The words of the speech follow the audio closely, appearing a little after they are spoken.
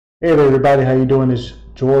Hey there everybody, how you doing? It's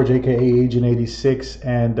George, aka Agent 86,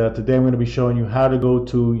 and today I'm going to be showing you how to go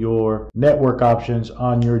to your network options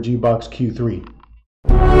on your Gbox Q3.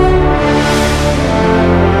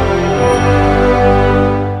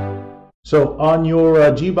 So on your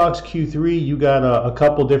Gbox Q3, you got a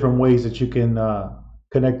couple different ways that you can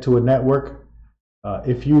connect to a network.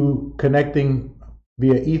 If you connecting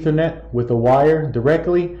via Ethernet with a wire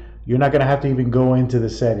directly, you're not going to have to even go into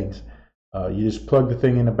the settings. You just plug the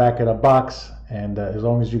thing in the back of the box, and as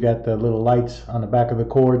long as you got the little lights on the back of the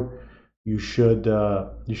cord, you should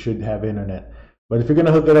have internet. But if you're going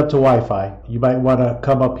to hook it up to Wi-Fi, you might want to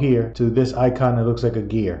come up here to this icon that looks like a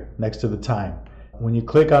gear next to the time. When you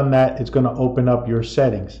click on that, it's going to open up your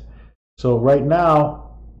settings. So right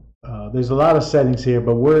now, there's a lot of settings here,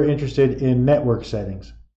 but we're interested in network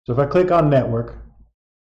settings. So if I click on network,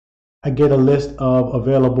 I get a list of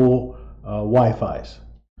available Wi-Fis.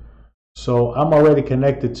 So I'm already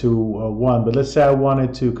connected to one, but let's say I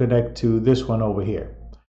wanted to connect to this one over here.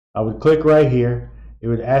 I would click right here. It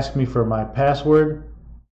would ask me for my password.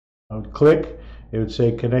 I would click. It would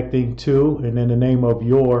say connecting to, and then the name of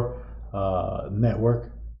your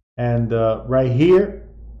network. And right here,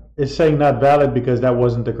 it's saying not valid because that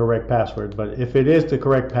wasn't the correct password. But if it is the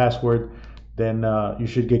correct password, then you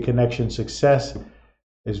should get connection success.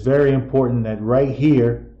 It's very important that right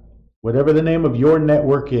here, whatever the name of your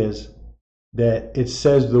network is, that it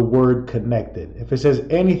says the word connected. If it says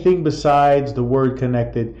anything besides the word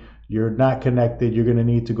connected, you're not connected. You're going to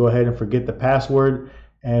need to go ahead and forget the password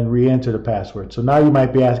and re-enter the password. So now you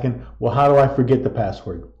might be asking, well, how do I forget the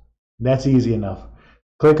password? That's easy enough.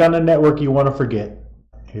 Click on the network you want to forget.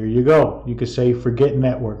 Here you go. You can say forget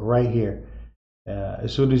network right here.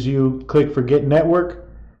 As soon as you click forget network,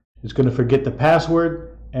 it's going to forget the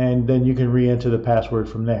password, and then you can re-enter the password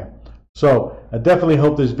from there. So I definitely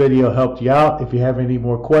hope this video helped you out. If you have any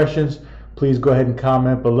more questions, please go ahead and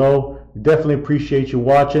comment below. We definitely appreciate you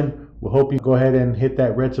watching. We hope you go ahead and hit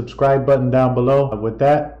that red subscribe button down below. With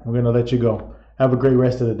that, we're going to let you go. Have a great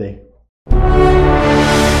rest of the day.